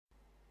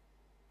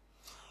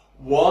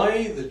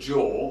why the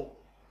jaw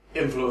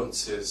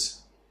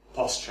influences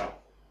posture,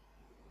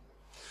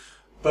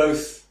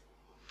 both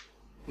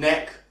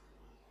neck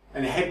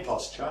and head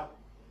posture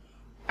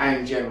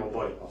and general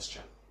body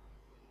posture.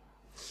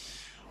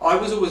 I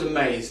was always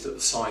amazed at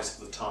the size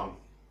of the tongue.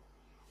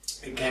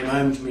 It came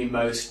home to me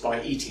most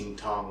by eating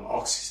tongue,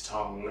 ox's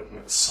tongue, looking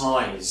at the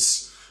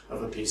size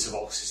of a piece of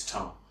ox's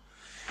tongue.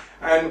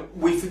 And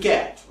we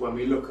forget, when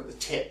we look at the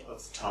tip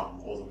of the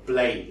tongue, or the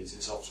blade as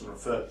it's often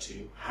referred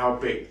to, how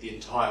big the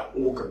entire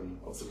organ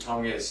of the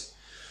tongue is.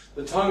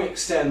 The tongue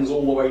extends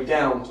all the way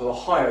down to the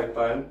hyoid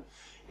bone.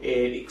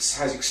 It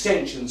has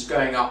extensions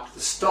going up to the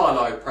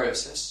styloid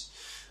process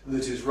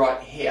that is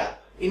right here.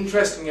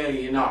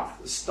 Interestingly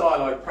enough, the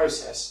styloid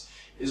process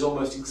is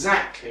almost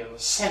exactly in the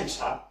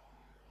centre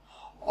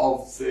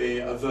of the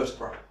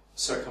vertebra.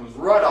 So it comes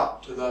right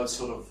up to the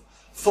sort of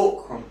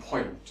fulcrum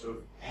point of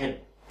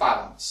head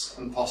balance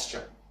and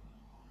posture.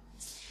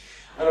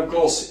 And of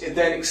course it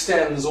then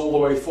extends all the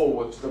way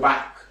forward to the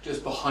back,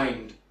 just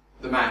behind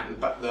the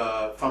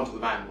front of the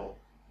mandible,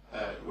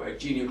 where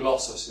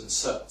genioglossus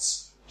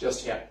inserts,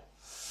 just here.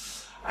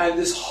 And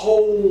this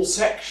whole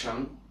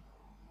section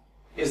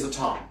is the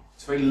tongue.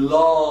 It's a very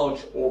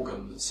large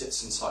organ that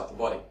sits inside the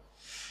body.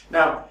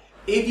 Now,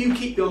 if you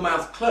keep your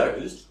mouth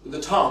closed, with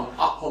the tongue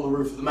up on the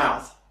roof of the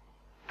mouth,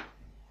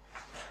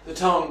 the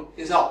tongue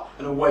is up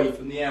and away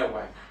from the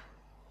airway.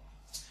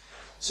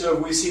 So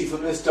if we see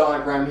from this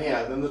diagram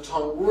here, then the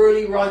tongue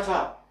really right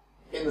up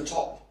in the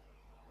top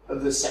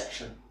of this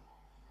section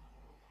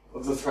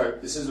of the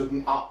throat. This is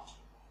looking up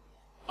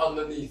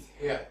underneath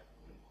here.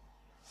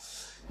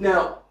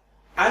 Now,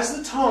 as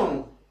the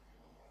tongue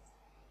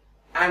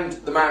and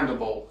the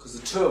mandible, because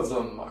the two of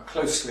them are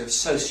closely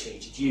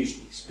associated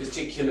usually,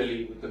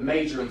 particularly with the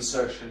major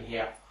insertion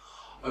here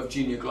of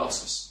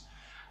genioglossus,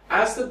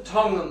 as the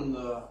tongue and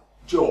the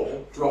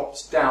jaw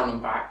drops down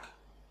and back,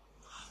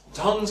 the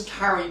tongue's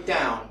carried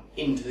down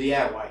into the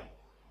airway.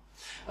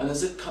 And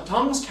as the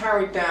tongue's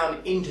carried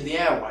down into the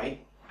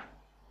airway,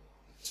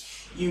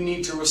 you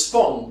need to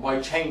respond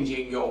by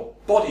changing your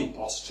body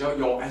posture,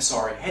 your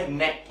head and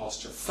neck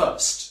posture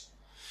first,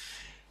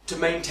 to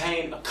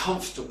maintain a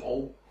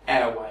comfortable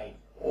airway,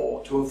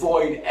 or to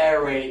avoid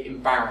airway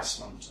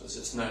embarrassment, as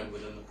it's known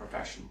within the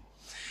profession.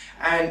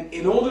 And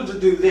in order to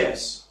do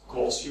this, of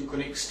course, you can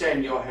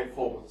extend your head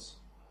forwards.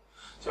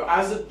 So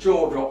as the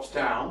jaw drops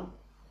down,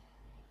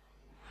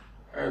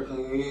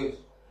 open the ears,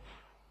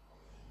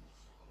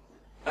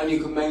 and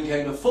you can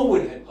maintain a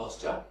forward head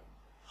posture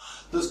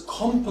that's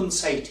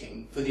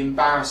compensating for the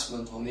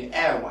embarrassment on the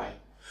airway.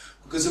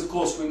 Because of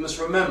course we must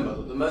remember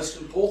that the most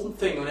important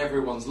thing in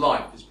everyone's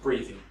life is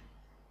breathing.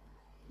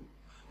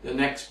 The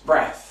next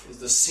breath is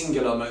the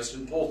singular most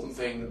important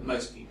thing that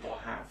most people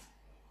have.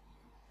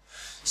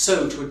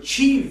 So to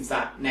achieve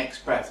that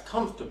next breath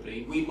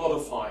comfortably, we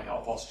modify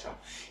our posture,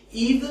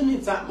 even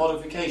if that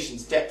modification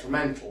is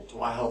detrimental to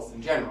our health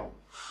in general.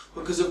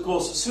 Because of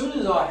course, as soon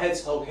as our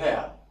head's held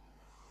here,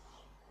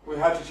 we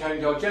have to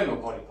change our general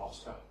body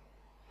posture.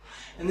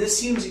 And this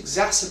seems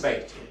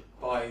exacerbated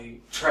by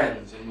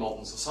trends in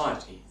modern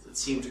society that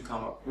seem to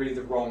come at really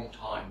the wrong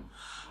time.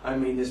 I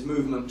mean, there's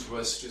movement to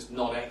us just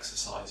not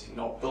exercising,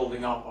 not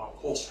building up our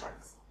core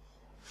strength.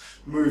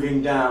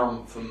 Moving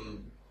down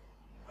from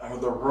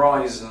the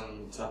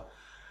horizon to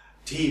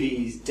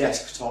TVs,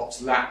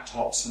 desktops,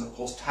 laptops, and of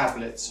course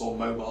tablets or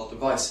mobile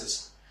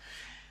devices.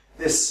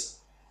 This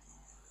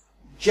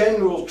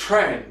general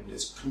trend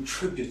is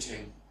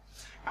contributing,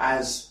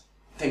 as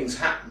things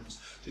happen,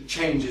 to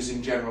changes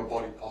in general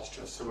body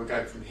posture. So we're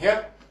going from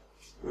here,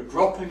 we're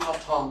dropping our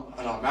tongue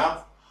and our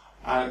mouth,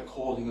 and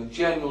causing a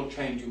general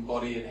change in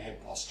body and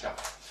head posture.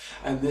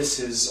 And this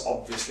is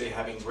obviously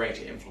having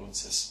greater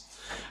influences.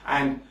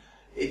 And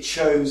it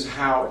shows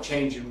how a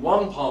change in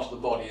one part of the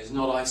body is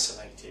not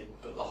isolated,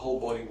 but the whole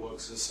body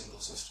works as a single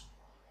system.